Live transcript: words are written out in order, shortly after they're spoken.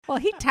Well,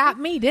 he topped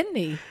me, didn't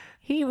he?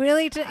 He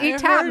really he I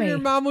topped heard me. your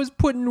mom was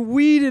putting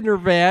weed in her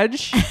vag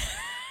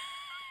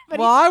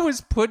while I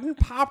was putting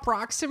Pop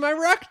Rocks in my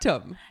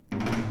rectum.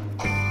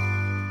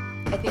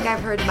 I think I've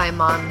heard my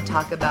mom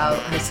talk about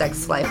her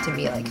sex life to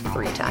me like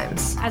 3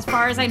 times. As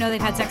far as I know, they've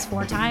had sex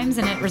 4 times,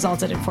 and it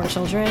resulted in 4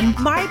 children.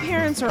 My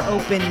parents are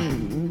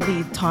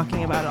openly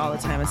talking about it all the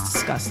time. It's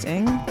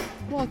disgusting.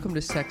 Welcome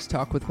to Sex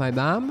Talk with my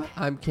mom.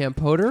 I'm Cam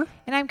Potter.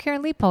 And I'm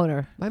Karen Lee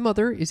Potter. My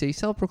mother is a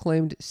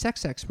self-proclaimed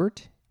sex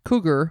expert,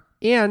 cougar,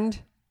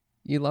 and,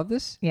 you love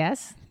this?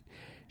 Yes.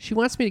 She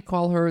wants me to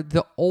call her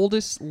the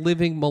oldest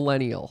living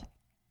millennial.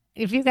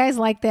 If you guys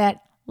like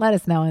that, let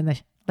us know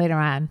later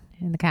on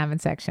in the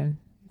comment section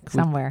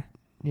somewhere.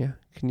 Yeah.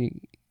 Can you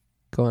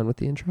go on with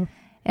the intro?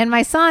 And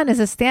my son is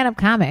a stand-up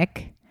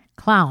comic,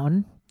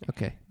 clown,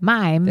 Okay.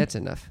 mime, That's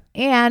enough.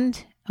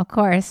 and, of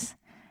course,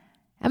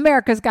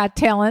 America's Got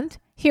Talent,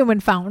 Human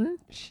Fountain.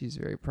 She's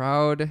very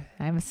proud.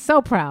 I'm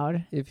so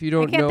proud. If you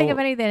don't I can't know, think of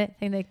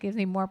anything that gives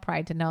me more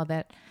pride to know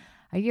that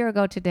a year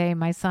ago today,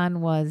 my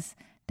son was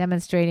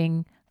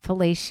demonstrating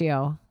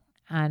fellatio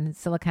on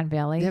Silicon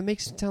Valley. that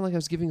makes it sound like I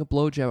was giving a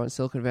blowjob on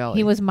Silicon Valley.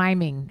 He was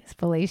miming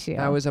fellatio.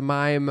 I was a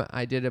mime.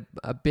 I did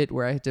a bit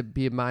where I had to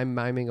be a mime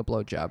miming a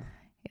blowjob.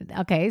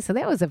 Okay, so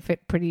that was a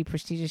pretty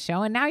prestigious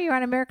show. And now you're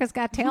on America's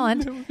Got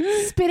Talent,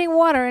 spitting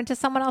water into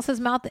someone else's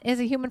mouth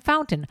as a human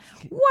fountain.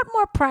 What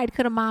more pride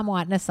could a mom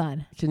want in a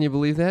son? Can you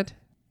believe that?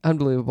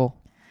 Unbelievable.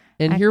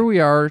 And here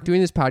we are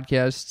doing this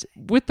podcast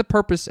with the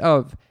purpose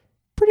of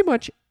pretty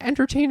much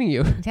entertaining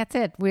you. That's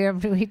it. We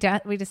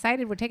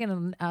decided we're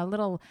taking a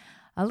little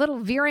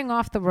veering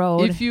off the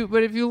road. If you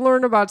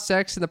learn about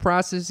sex in the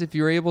process, if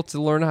you're able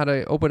to learn how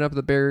to open up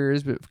the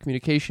barriers of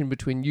communication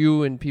between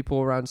you and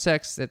people around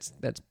sex, that's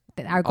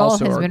our goal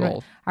also has our been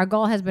goal. Our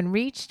goal has been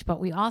reached, but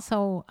we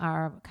also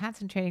are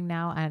concentrating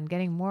now on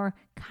getting more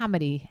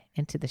comedy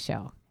into the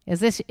show.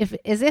 As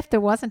if there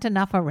wasn't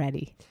enough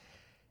already.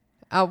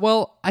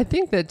 Well, I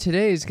think that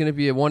today is going to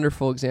be a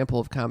wonderful example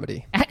of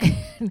comedy.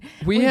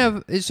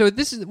 Welcome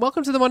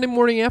to the Monday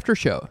Morning After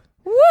Show.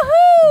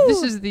 Woohoo!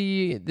 This is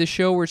the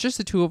show where it's just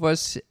the two of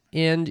us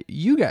and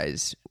you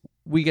guys.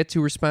 We get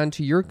to respond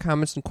to your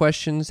comments and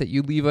questions that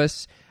you leave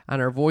us on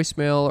our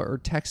voicemail or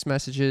text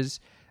messages.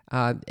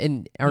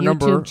 And our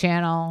YouTube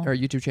channel,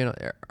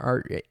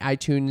 our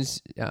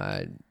iTunes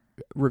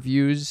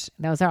reviews.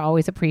 Those are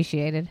always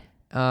appreciated.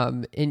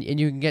 And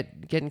you can get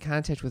in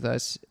contact with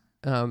us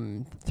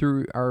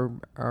through our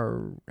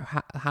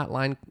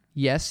hotline.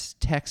 Yes,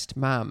 text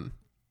mom.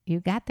 You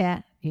got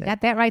that. You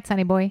got that right,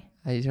 Sonny boy.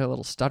 I had a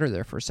little stutter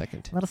there for a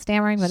second. A little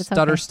stammering, but it's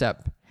stutter okay.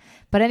 Step.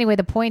 But anyway,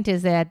 the point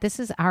is that this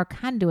is our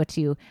conduit to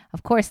you.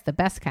 Of course, the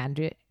best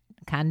conduit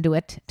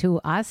to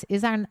us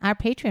is our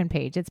Patreon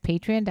page. It's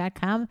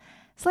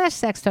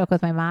patreon.com/Sex Talk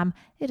with my mom.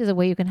 It is a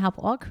way you can help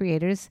all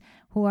creators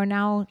who are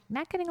now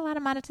not getting a lot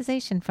of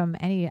monetization from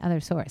any other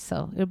source.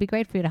 So it would be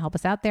great for you to help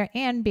us out there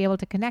and be able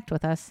to connect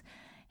with us.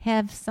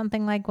 Have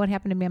something like what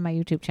happened to me on my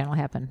YouTube channel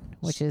happen,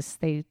 which is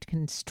they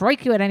can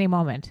strike you at any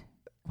moment.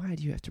 Why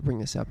do you have to bring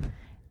this up?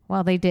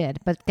 Well, they did.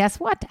 But guess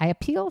what? I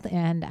appealed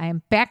and I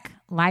am back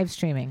live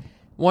streaming.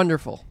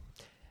 Wonderful.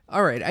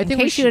 All right. In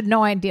case you had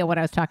no idea what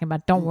I was talking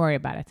about, don't worry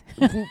about it.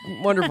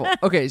 Wonderful.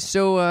 Okay,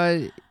 so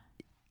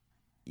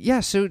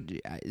so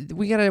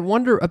we got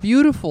a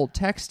beautiful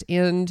text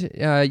and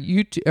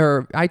YouTube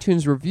or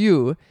iTunes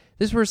review.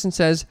 This person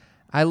says,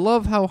 "I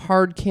love how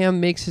hard Cam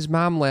makes his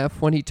mom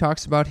laugh when he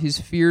talks about his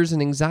fears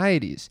and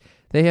anxieties.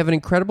 They have an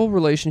incredible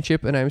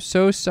relationship, and I'm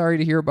so sorry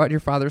to hear about your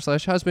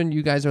father/husband.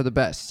 You guys are the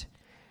best."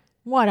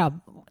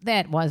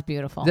 That was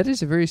beautiful. That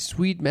is a very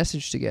sweet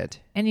message to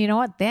get. And you know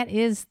what? That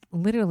is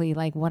literally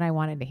like what I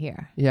wanted to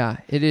hear. Yeah,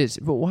 it is.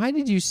 But why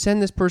did you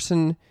send this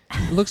person,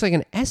 it looks like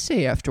an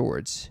essay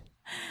afterwards?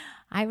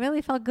 I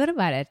really felt good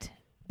about it.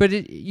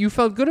 But you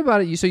felt good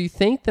about it. So you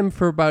thanked them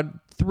for about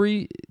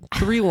three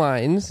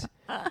lines.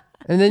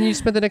 And then you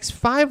spent the next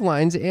 5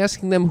 lines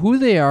asking them who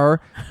they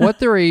are, what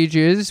their age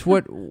is,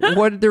 what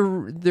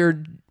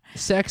their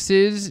sex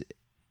is.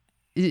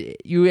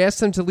 You asked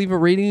them to leave a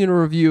rating and a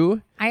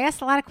review. I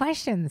asked a lot of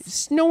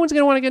questions. No one's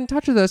going to want to get in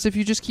touch with us if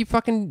you just keep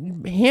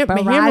fucking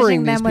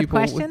hammering these them with people.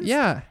 questions?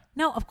 Yeah.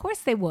 No, of course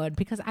they would,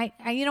 because I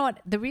you know what?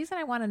 The reason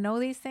I want to know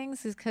these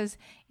things is because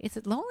it's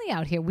lonely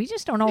out here. We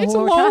just don't know It's who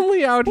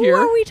lonely out here.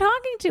 Who are we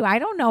talking to? I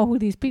don't know who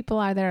these people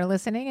are that are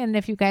listening. And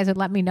if you guys would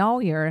let me know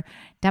your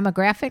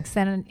demographics,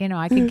 then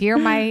I could gear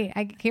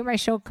my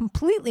show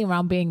completely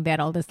around being that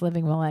oldest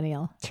living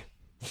millennial.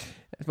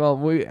 Well,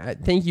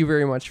 thank you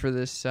very much for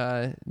this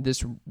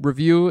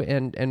review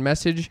and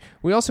message.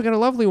 We also got a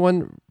lovely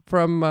one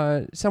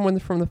from someone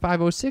from the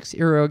 506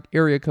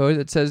 area code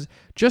that says,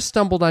 "Just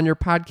stumbled on your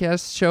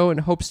podcast show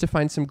and hopes to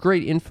find some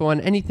great info on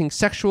anything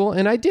sexual,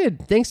 and I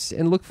did. Thanks,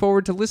 and look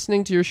forward to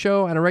listening to your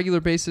show on a regular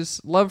basis.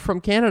 Love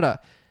from Canada."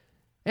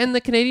 And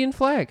the Canadian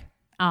flag.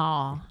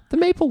 Oh, the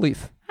maple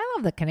leaf. I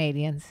love the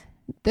Canadians.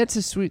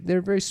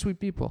 They're very sweet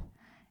people.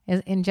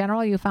 In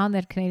general, you found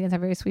that Canadians are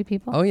very sweet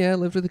people? Oh, yeah. I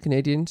lived with a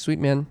Canadian. Sweet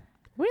man.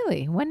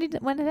 Really? When did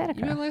that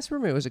occur? My last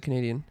roommate was a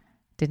Canadian.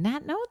 Did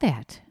not know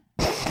that.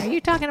 Are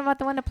you talking about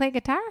the one that played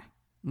guitar?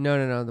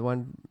 No, the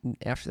one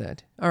after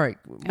that. All right,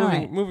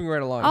 right. moving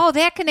right along. Oh,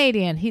 that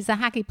Canadian. He's a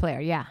hockey player.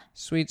 Yeah.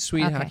 Sweet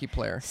Okay. hockey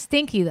player.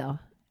 Stinky though.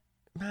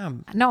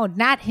 Mom. No,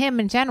 not him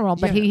in general,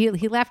 but Yeah.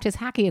 he left his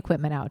hockey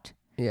equipment out.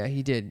 Yeah,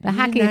 he did. The You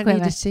hockey did not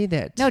equipment. need to say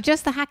that. No,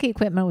 just the hockey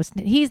equipment was.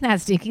 He's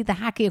not stinky. The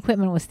hockey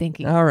equipment was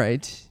stinky. All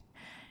right.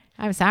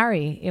 I'm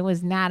sorry. It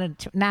was not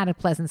a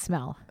pleasant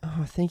smell.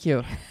 Oh, thank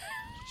you.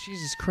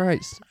 Jesus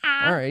Christ.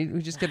 All right,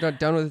 we just got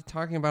done with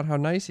talking about how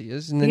nice he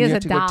is, and then He you is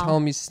have a to doll. go tell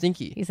him he's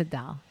stinky. He's a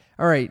doll.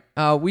 All right,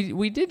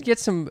 we did get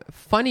some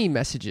funny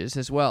messages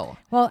as well.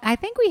 Well, I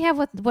think we have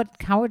what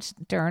Howard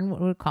Stern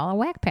would call a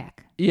whack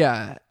pack.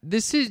 Yeah,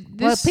 this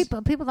Well,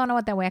 people don't know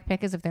what that whack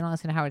pack is if they don't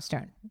listen to Howard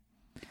Stern.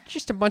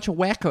 just a bunch of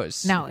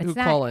wackos No, who it's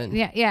not. call in.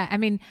 Yeah. I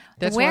mean,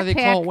 That's the why whack they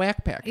pack, call it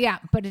whack pack. Yeah,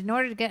 but in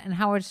order to get in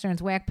Howard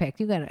Stern's whack pack,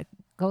 you got to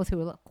go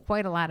through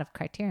quite a lot of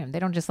criterion. They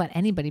don't just let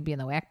anybody be in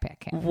the whack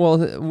pack.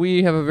 Well,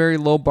 we have a very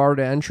low bar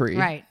to entry.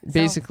 Right, so-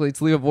 Basically,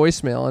 it's leave a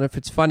voicemail, and if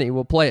it's funny,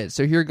 we'll play it.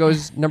 So here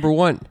goes number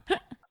one.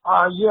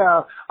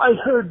 Yeah, I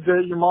heard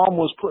that your mom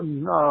was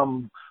putting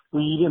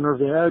weed in her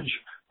vag.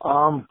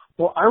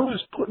 Well, I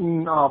was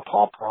putting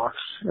Pop Rocks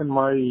in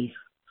my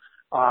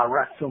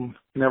rectum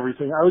and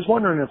everything. I was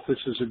wondering if this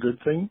is a good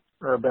thing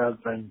or a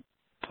bad thing.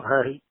 All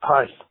right,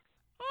 bye.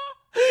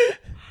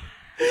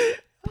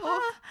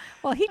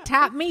 Well, he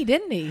topped me,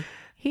 didn't he?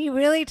 He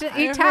really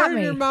he I topped heard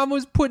me. your mom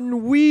was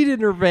putting weed in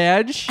her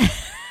vag.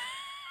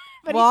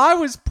 Well, I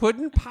was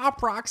putting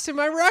Pop Rocks in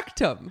my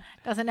rectum.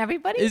 Doesn't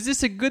everybody? Is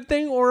this a good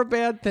thing or a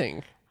bad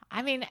thing?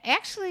 I mean,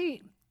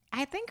 actually,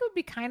 I think it would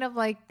be kind of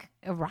like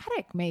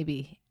erotic,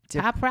 maybe.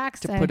 Pop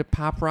Rocks. To put a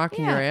Pop Rock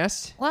in your yeah.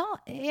 ass? Well,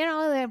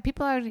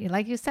 people are,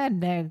 like you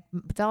said,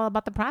 it's all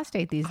about the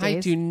prostate these days. I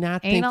do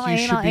not Anal,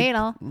 think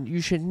anal.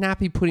 you should not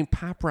be putting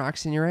Pop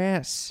Rocks in your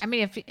ass. I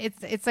mean, if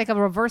it's like a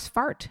reverse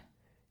fart.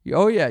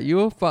 Oh, yeah, you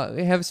will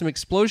have some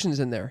explosions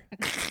in there.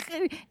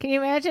 Can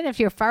you imagine if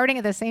you're farting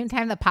at the same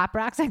time the Pop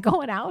Rocks are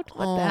going out?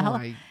 What the hell? Oh,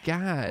 my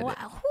God. Well,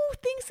 who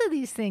thinks of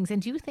these things?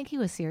 And do you think he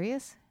was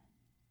serious?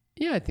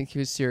 Yeah, I think he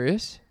was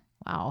serious.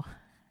 Wow.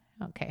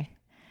 Okay.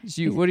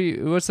 So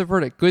what's the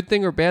verdict? Good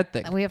thing or bad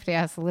thing? We have to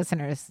ask the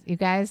listeners. You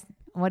guys,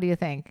 what do you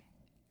think?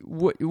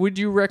 Would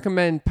you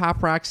recommend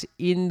Pop Rocks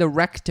in the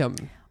rectum?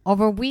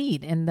 Over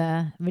weed in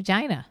the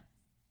vagina.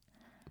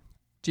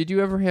 Did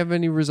you ever have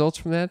any results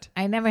from that?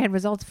 I never had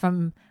results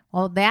from,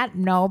 that,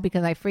 no,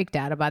 because I freaked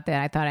out about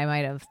that. I thought I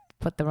might have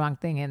put the wrong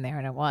thing in there,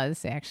 and it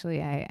was.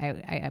 Actually,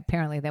 I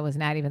apparently that was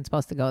not even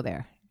supposed to go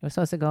there. It was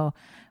supposed to go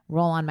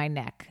roll on my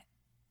neck.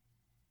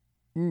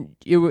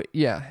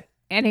 Yeah.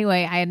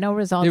 Anyway, I had no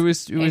results. It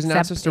was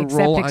not supposed to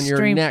roll on your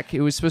extreme- neck.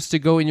 It was supposed to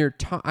go in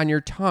on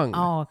your tongue.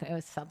 Oh, okay. It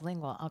was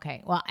sublingual.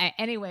 Okay. Well,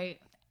 anyway,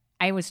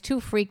 I was too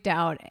freaked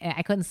out.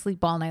 I couldn't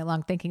sleep all night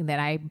long thinking that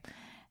I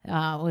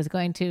was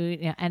going to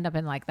end up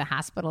in like the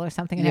hospital or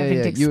something and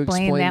having to You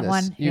explain explained that this.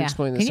 one. You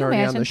explained this Can you already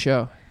on imagine? the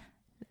show.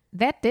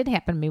 That did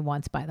happen to me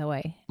once, by the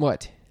way.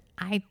 What?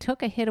 I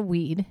took a hit of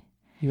weed.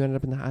 You ended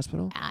up in the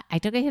hospital? I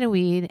took a hit of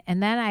weed,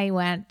 and then I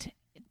went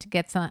to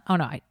get some. Oh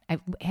no, I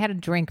had a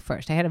drink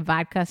first. I had a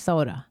vodka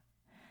soda,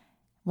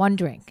 one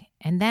drink,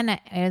 and then I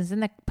was in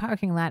the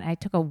parking lot. I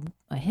took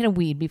a hit of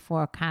weed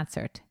before a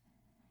concert,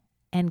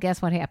 and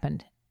guess what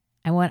happened?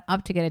 I went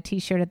up to get a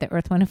T-shirt at the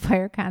Earth, Wind, and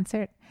Fire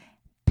concert.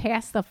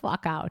 Passed the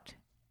fuck out.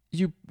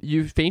 You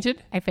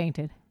fainted? I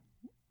fainted.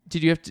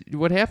 Did you have to?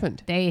 What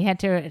happened? They had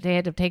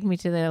to take me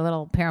to the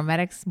little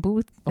paramedics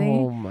booth thing.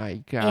 Oh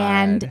my God!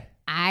 And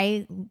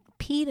I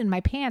peed in my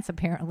pants,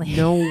 apparently.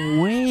 No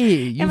way!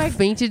 You And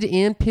fainted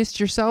and pissed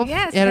yourself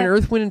Yes, at an that-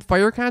 Earth, Wind, and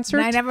Fire concert?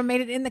 And I never made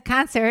it in the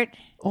concert.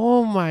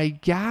 Oh my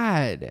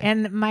God!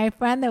 And my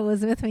friend that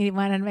was with me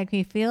wanted to make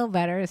me feel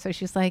better, so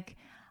she's like,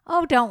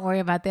 "Oh, don't worry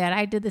about that.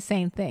 I did the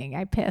same thing.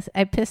 I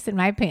pissed in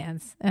my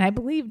pants," and I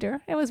believed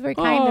her. It was very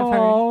kind of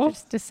Oh. her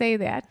just to say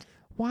that.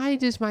 Why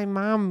does my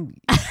mom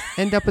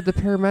end up at the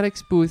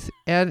paramedics booth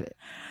at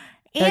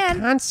a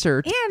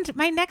concert? And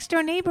my next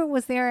door neighbor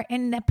was there,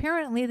 and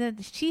apparently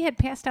that she had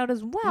passed out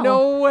as well.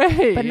 No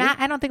way! But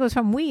I don't think it was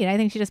from weed. I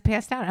think she just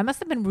passed out. I must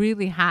have been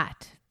really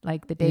hot,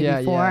 like the day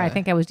before. Yeah. I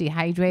think I was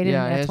dehydrated.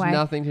 Yeah, and it that's has why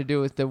nothing to do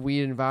with the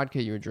weed and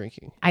vodka you were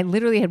drinking. I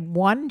literally had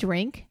one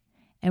drink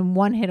and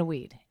one hit of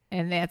weed,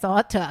 and that's all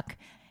it took.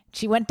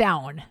 She went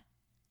down.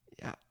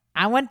 Yeah.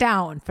 I went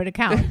down for the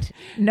count.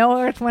 No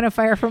Earth, Wind, and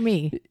Fire for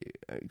me.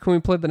 Can we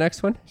play the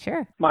next one?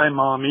 Sure. My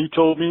mommy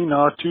told me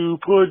not to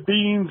put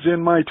beans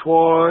in my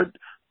twat.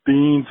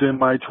 Beans in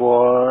my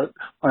twat.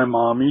 My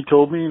mommy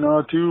told me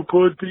not to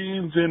put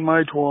beans in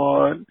my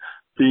twat.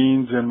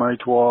 Beans in my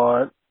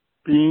twat.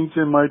 Beans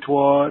in my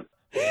twat.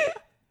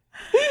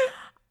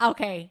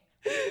 Okay.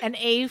 An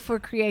A for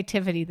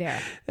creativity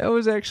there. That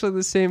was actually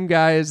the same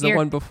guy as the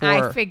one before.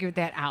 I figured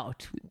that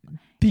out.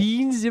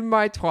 Beans in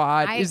my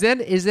twat. Is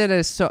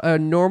that a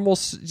normal?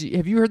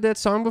 Have you heard that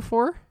song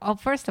before? Well,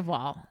 first of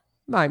all,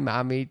 My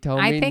mommy told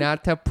I me think-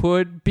 not to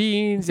put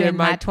beans in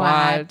my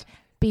twat.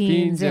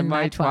 Beans in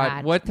my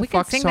twat. What the We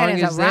fuck can sing song that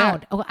as is a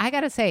round. that? Oh, I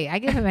gotta say, I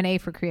give him an A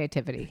for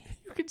creativity.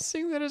 You could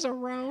sing that as a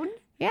round.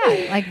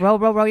 Yeah, like row,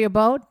 row, row your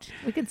boat.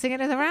 We can sing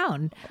it as a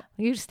round.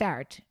 You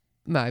start.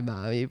 My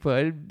mommy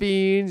put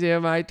beans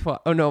in my twat.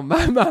 Oh no,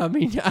 my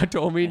mommy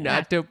told me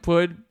not to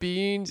put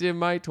beans in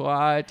my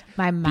twat.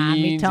 My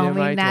mommy Beans told in me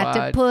my not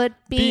twat. to put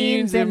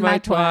beans in my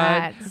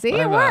twat. See, My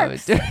it mom-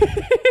 works.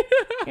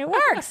 It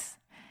works.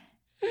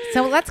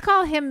 So let's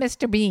call him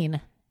Mr.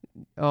 Bean.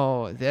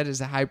 Oh, that is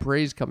a high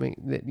praise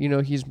coming. You know,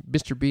 he's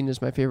Mr. Bean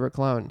is my favorite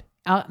clown.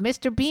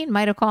 Mr. Bean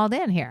might have called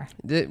in here.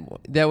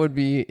 That would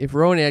be if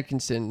Rowan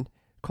Atkinson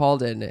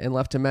called in and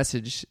left a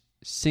message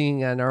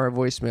singing on our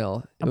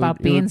voicemail About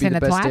it beans would be in the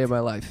a best twat? day of my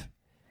life.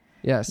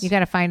 Yes. You got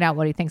to find out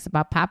what he thinks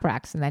about Pop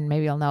Rocks, and then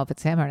maybe you'll know if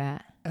it's him or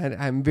not. And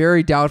I'm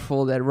very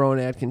doubtful that Rowan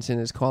Atkinson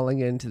is calling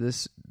into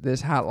this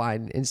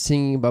hotline and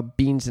singing about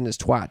beans in his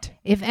twat.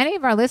 If any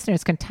of our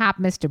listeners can top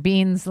Mr.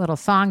 Bean's little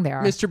song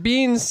there, Mr.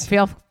 Beans.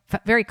 feel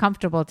very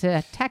comfortable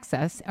to text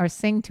us or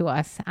sing to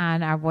us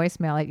on our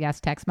voicemail at Yes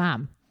Text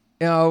Mom.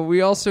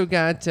 We also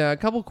got a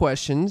couple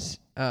questions.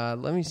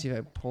 Let me see if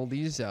I pull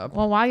these up.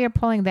 Well, while you're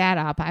pulling that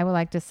up, I would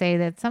like to say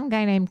that some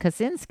guy named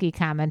Kaczynski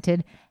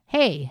commented,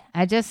 "Hey,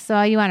 I just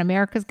saw you on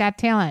America's Got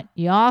Talent.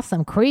 Y'all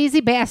some crazy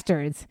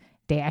bastards.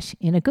 Dash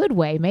in a good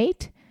way,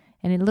 mate."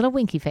 And a little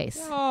winky face.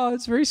 Oh,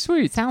 it's very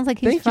sweet. Sounds like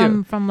he's Thank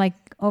you. from like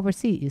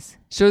overseas.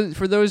 So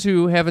for those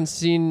who haven't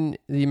seen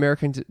the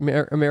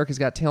America's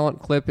Got Talent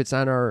clip, it's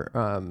on our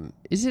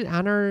is it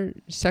on our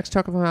Sex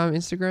Talk with My Mom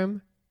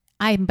Instagram?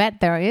 I bet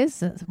there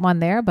is one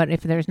there, but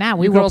if there's not,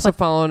 we You can will also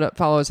put,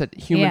 follow us at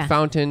Human Yeah.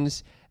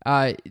 Fountains.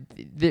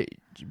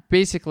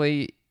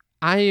 Basically,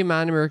 I am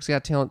on America's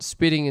Got Talent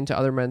spitting into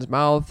other men's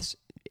mouths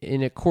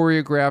in a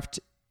choreographed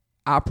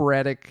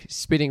operatic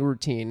spitting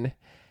routine.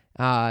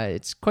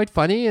 It's quite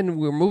funny, and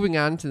we're moving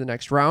on to the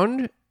next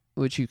round,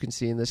 which you can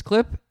see in this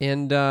clip,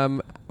 and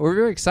we're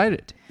very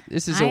excited.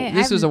 This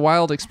was a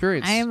wild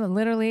experience. I am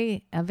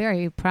literally a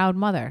very proud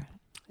mother.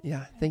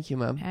 Yeah, thank you,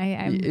 Mom.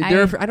 I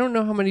I don't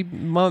know how many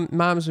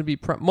moms would be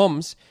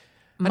moms.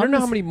 I don't know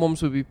how many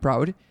moms would be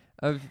proud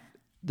of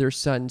their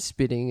son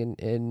spitting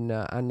in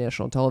on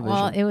national television.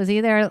 Well, it was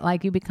either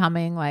like you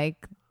becoming like,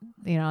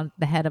 you know,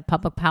 the head of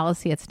public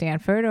policy at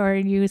Stanford, or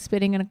you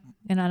spitting in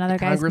another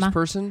guy's mouth.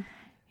 Congressperson.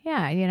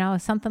 Yeah, you know,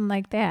 something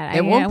like that.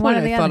 At one point,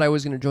 I thought other. I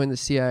was going to join the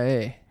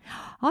CIA.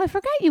 Oh, I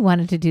forgot you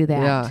wanted to do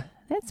that. Yeah.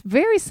 That's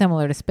very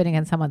similar to spitting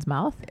in someone's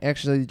mouth.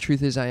 Actually, the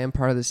truth is, I am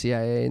part of the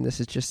CIA, and this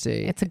is just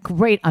It's a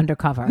great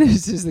undercover.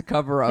 this is the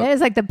cover up. It is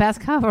like the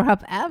best cover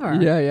up ever.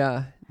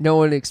 Yeah. No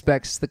one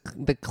expects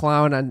the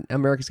clown on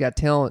America's Got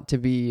Talent to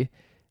be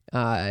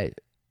a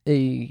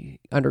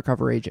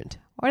undercover agent.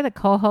 Or the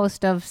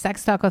co-host of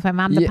Sex Talk with My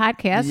Mom, the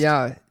podcast.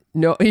 Yeah.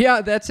 No.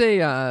 Yeah.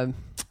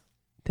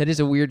 That is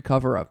a weird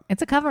cover up.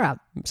 It's a cover up.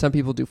 Some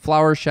people do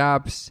flower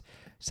shops.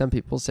 Some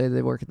people say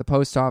they work at the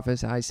post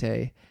office. I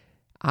say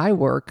I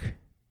work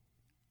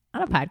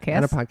On a podcast.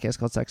 on a podcast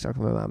called Sex Talk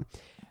with My Mom.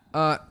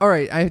 All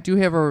right. I do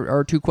have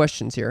our two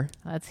questions here.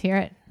 Let's hear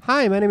it.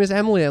 Hi, my name is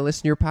Emily. I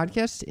listen to your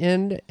podcast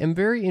and am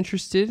very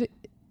interested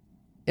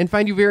and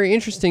find you very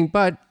interesting,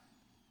 but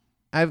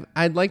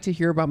I'd like to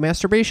hear about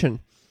masturbation.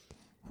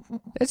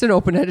 That's an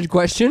open-ended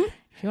question.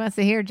 She wants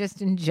to hear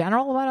just in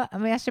general about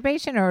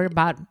masturbation, or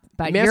about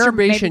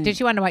Masturbation. Your, did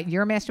she want to know about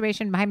your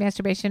masturbation, my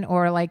masturbation,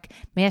 or like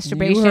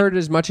masturbation? You heard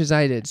as much as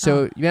I did.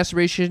 So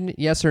masturbation,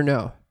 yes or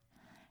no?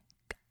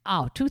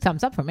 Oh, 2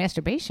 thumbs up for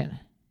masturbation.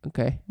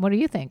 Okay. What do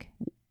you think?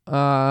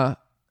 1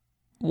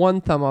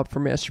 thumb up for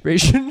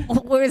masturbation.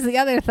 Where's the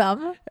other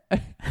thumb?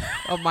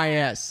 Of my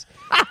ass.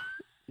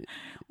 What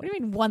do you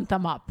mean 1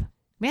 thumb up?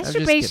 just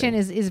Masturbation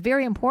kidding. is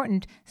very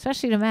important,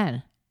 especially to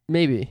men.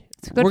 Maybe.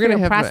 good We're for gonna your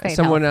have prostate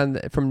someone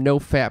from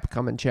NoFap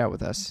come and chat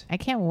with us. I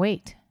can't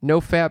wait.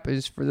 NoFap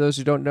is, for those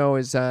who don't know,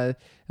 is a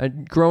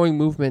growing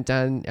movement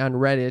on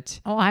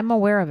Reddit Oh, I'm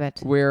aware of it.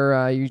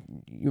 where you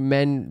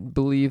men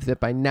believe that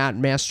by not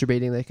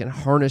masturbating they can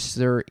harness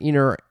their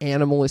inner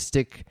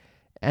animalistic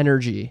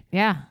energy.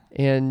 Yeah.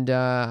 And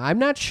I'm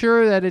not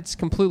sure that it's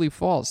completely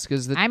false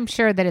because I'm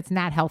sure that it's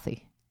not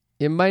healthy.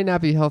 it might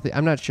not be healthy.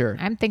 I'm not sure.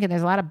 I'm thinking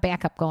there's a lot of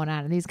backup going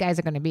on, and these guys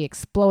are going to be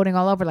exploding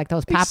all over like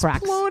those Pop Rocks.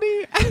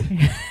 Exploding.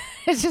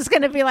 It's just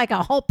going to be like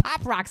a whole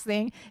Pop Rocks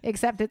thing,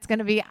 except it's going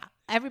to be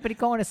everybody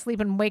going to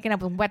sleep and waking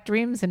up with wet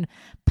dreams and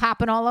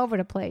popping all over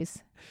the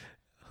place.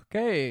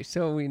 Okay,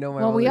 so we know.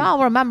 Well, we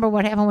all remember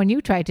what happened when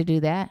you tried to do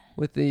that.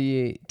 With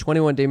the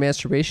 21-day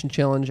masturbation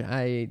challenge,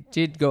 I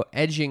did go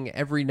edging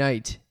every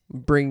night.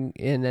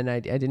 And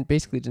I didn't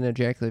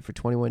ejaculate for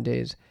 21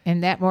 days.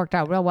 And that worked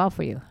out real well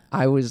for you.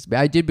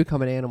 I did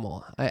become an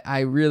animal.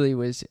 I really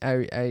was.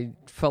 I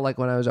felt like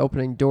when I was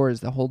opening doors,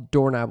 the whole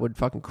doorknob would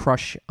fucking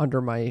crush under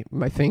my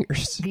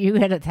fingers. You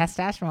had a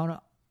testosterone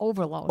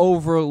overload.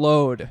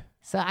 Overload.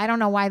 So I don't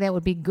know why that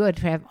would be good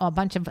to have a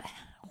bunch of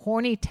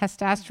horny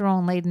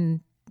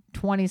testosterone-laden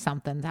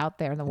 20-somethings out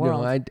there in the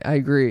world. No, I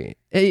agree.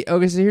 Hey,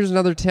 okay, so here's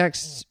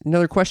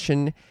another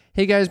question.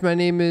 Hey guys, my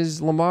name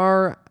is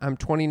Lamar. I'm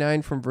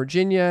 29 from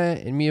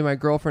Virginia, and me and my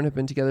girlfriend have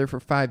been together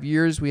for 5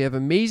 years. We have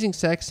amazing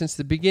sex since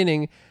the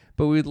beginning,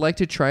 but we'd like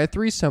to try a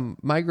threesome.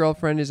 My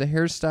girlfriend is a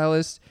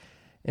hairstylist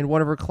and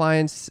one of her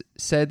clients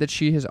said that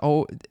she has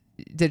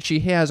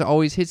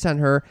always hits on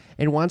her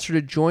and wants her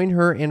to join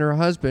her and her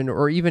husband,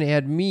 or even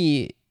add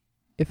me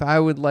if I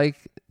would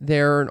like.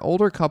 They're an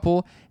older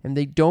couple and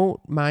they don't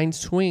mind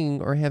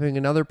swinging or having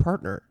another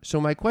partner.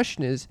 So my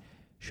question is,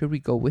 should we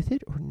go with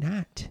it or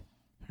not?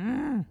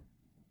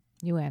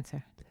 You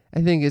answer.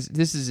 I think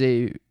this is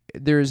a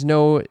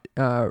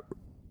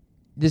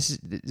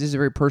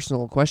very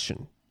personal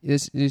question.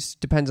 This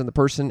depends on the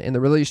person and the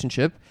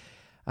relationship,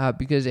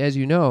 because as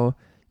you know,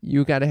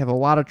 you got to have a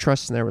lot of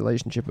trust in that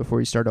relationship before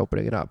you start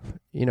opening it up.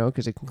 You know,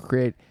 because it can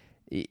create,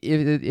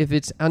 if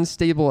it's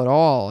unstable at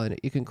all, and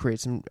it can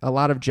create a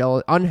lot of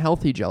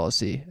unhealthy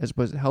jealousy as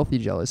opposed to healthy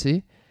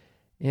jealousy.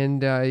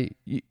 And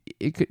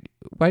it could.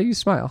 Why do you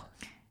smile?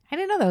 I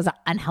didn't know there was an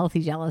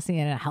unhealthy jealousy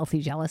and a healthy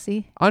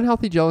jealousy.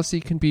 Unhealthy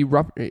jealousy can be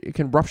it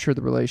can rupture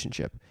the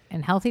relationship.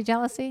 And healthy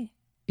jealousy?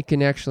 It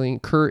can actually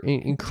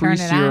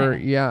increase Turn it your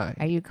on. yeah.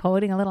 Are you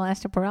coding a little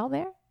Esther Perel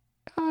there?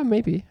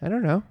 Maybe. I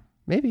don't know.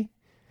 Maybe.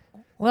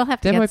 We'll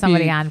have to That get might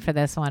somebody be- on for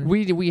this one.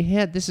 We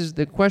had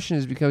the question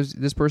is because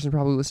this person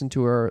probably listened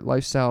to our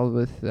lifestyle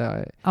with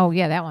Oh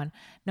yeah, that one.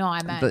 No,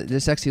 I meant the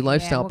sexy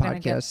lifestyle we're gonna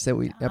get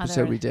podcast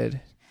episode we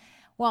did.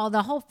 Well,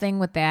 the whole thing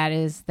with that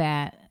is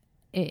that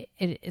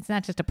it's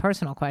not just a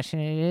personal question.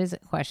 It is a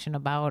question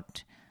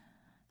about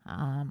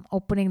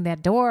opening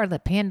that door, the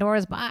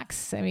Pandora's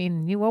box. I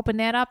mean, you open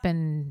that up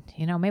and,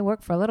 it may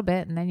work for a little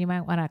bit, and then you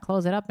might want to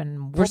close it up.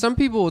 And For some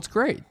people, it's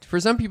great. For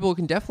some people, it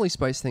can definitely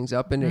spice things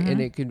up, and Mm-hmm.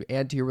 it can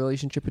add to your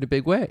relationship in a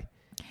big way.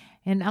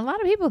 And a lot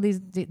of people these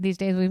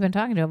days we've been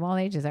talking to of all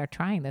ages are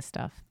trying this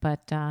stuff.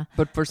 But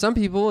But for some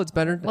people, it's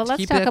better well, to let's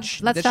keep talk. that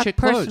Let's that talk shit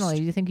personally. closed.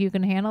 Do you think you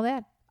can handle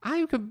that?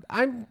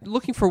 I'm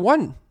looking for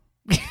one,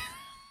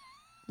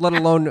 let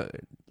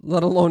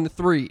alone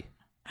three.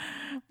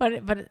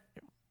 But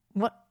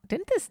what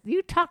didn't this?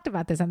 You talked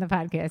about this on the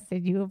podcast.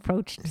 That you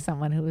approached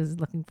someone who was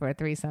looking for a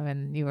threesome,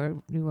 and you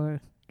were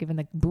given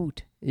the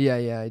boot. Yeah,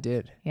 I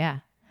did. Yeah.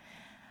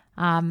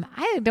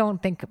 I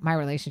don't think my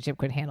relationship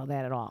could handle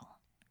that at all.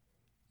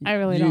 I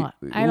really don't.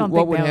 I don't what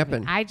think would that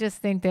happen? I just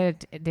think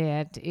that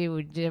it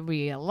would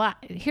be a lot.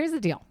 Here's the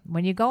deal: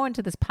 when you go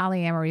into this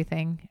polyamory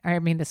thing, or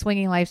the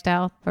swinging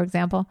lifestyle, for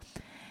example,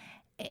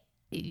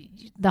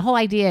 the whole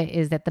idea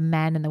is that the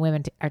men and the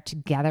women are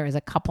together as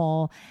a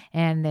couple,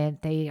 and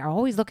that they are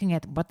always looking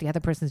at what the other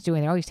person's doing.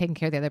 They're always taking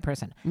care of the other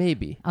person.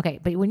 Maybe. Okay,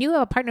 but when you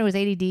have a partner who's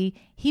ADD,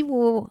 he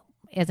will,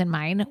 as in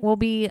mine, will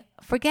be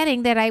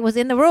forgetting that I was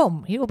in the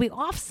room. He will be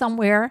off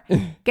somewhere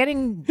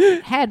getting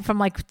head from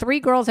like 3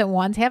 girls at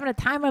once, having a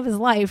time of his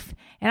life.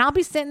 And I'll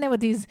be sitting there with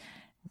these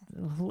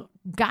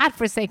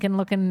godforsaken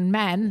looking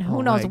men. Who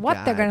Oh knows my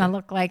what they're God. going to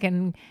look like,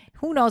 and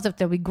who knows if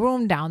they'll be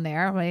groomed down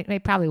there. They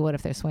probably would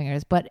if they're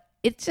swingers, but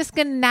it's just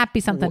going to not be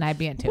something I'd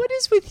be into. What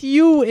is with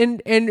you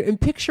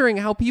and picturing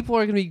how people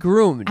are going to be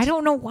groomed? I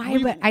don't know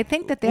why, but I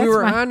think that's we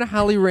were my... on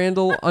Holly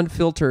Randall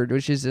Unfiltered,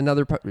 which is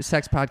another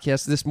sex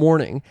podcast this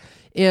morning,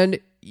 and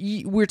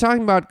we were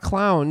talking about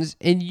clowns,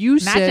 and you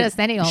Not said just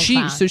any old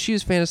clown. So she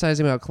was fantasizing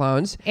about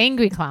clowns.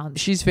 angry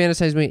clowns. She's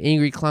fantasizing about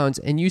angry clowns,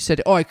 and you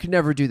said, "Oh, I could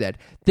never do that.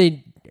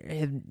 They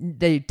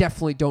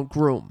definitely don't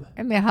groom."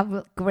 And they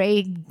have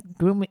gray,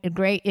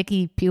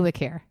 icky pubic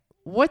hair.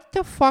 What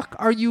the fuck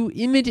are you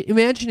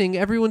imagining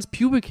everyone's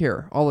pubic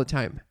hair all the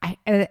time?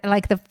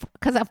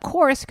 Because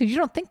you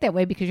don't think that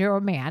way because you're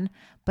a man,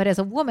 but as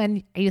a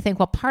woman, you think,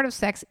 well, part of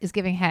sex is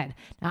giving head.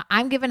 Now,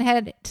 I'm giving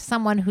head to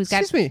someone who's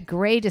got Excuse me.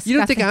 gray, disgusting. You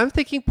don't think I'm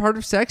thinking part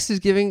of sex is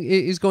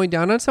going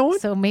down on someone?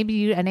 So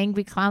maybe an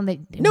angry clown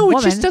that No,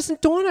 woman, it just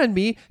doesn't dawn on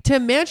me to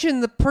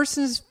imagine the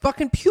person's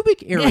fucking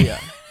pubic area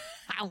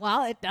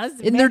Well, it does.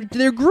 and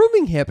their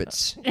grooming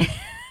habits.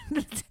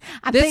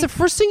 That's the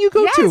first thing you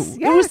go to.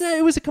 Yes.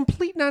 It was a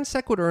complete non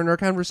sequitur in our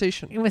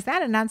conversation. It was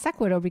not a non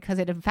sequitur because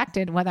it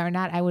affected whether or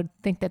not I would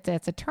think that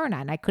that's a turn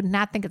on. I could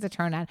not think it's a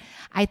turn on.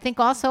 I think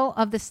also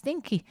of the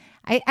stinky.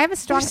 I have a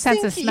strong They're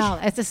sense of stinky. smell.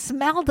 It's a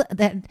smell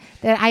that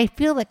I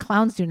feel that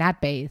clowns do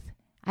not bathe.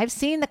 I've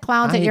seen the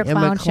clowns at your I am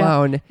clown a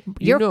clown. show.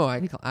 You know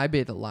I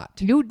bathe a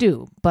lot. You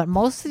do, but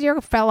most of your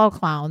fellow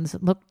clowns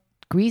look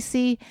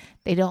greasy.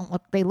 They don't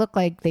look. They look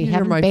like they These are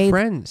haven't my bathed.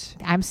 friends.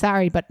 I'm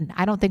sorry, but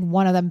I don't think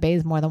one of them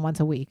bathes more than once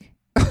a week,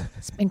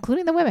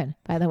 including the women.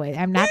 By the way,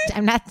 I'm not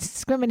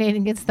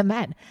discriminating against the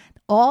men.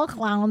 All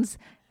clowns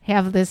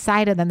have this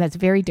side of them that's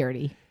very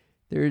dirty.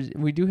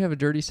 We do have a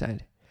dirty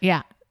side.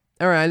 Yeah.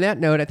 All right, on that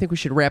note, I think we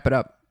should wrap it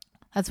up.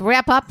 Let's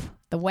wrap up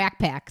the Whack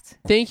Pact.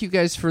 Thank you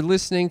guys for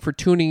listening, for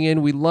tuning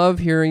in. We love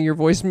hearing your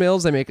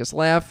voicemails. They make us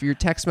laugh. Your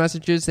text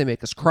messages, they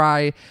make us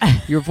cry.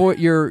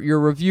 Your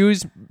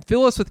reviews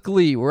fill us with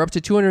glee. We're up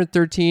to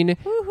 213.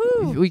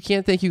 Woohoo. We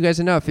can't thank you guys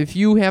enough. If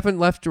you haven't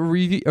left a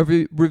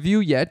review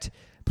yet,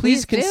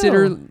 please Please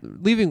consider do.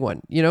 leaving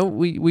one. You know,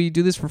 we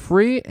do this for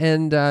free,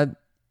 and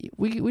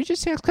we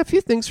just ask a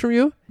few things from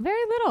you.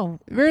 Very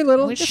little. Very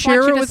little. We just Share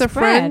want you it to with a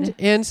friend spread.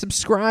 and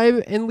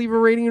subscribe and leave a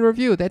rating and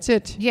review. That's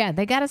it. Yeah,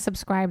 they got to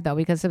subscribe though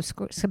because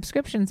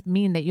subscriptions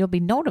mean that you'll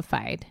be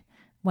notified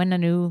when a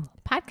new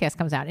podcast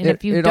comes out. And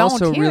if you it don't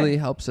also hear really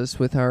helps us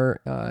with our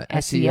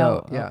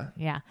SEO. Yeah.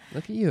 Yeah.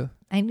 Look at you.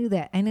 I knew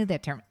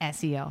that term,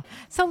 SEO.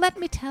 So let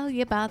me tell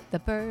you about the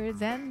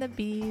birds and the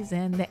bees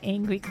and the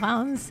angry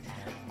clowns.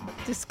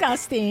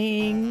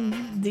 Disgusting.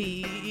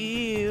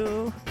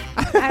 Ew.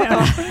 I don't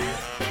know.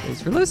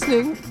 Thanks for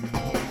listening.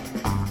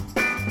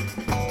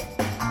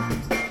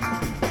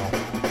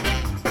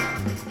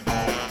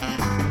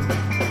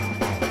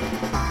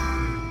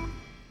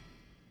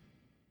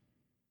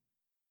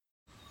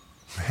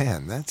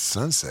 Man, that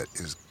sunset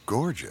is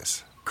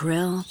gorgeous.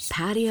 Grill,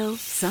 patio,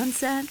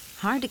 sunset.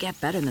 Hard to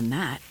get better than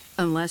that.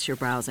 Unless you're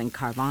browsing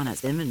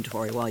Carvana's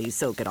inventory while you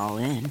soak it all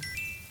in.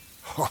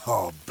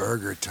 Oh,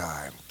 burger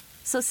time.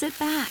 So sit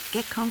back,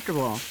 get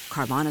comfortable.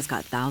 Carvana's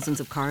got thousands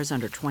of cars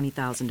under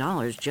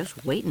 $20,000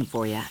 just waiting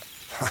for you.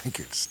 I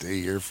could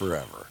stay here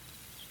forever.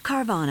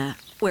 Carvana,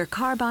 where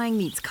car buying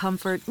meets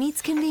comfort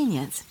meets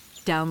convenience.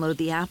 Download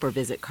the app or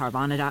visit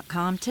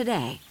Carvana.com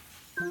today.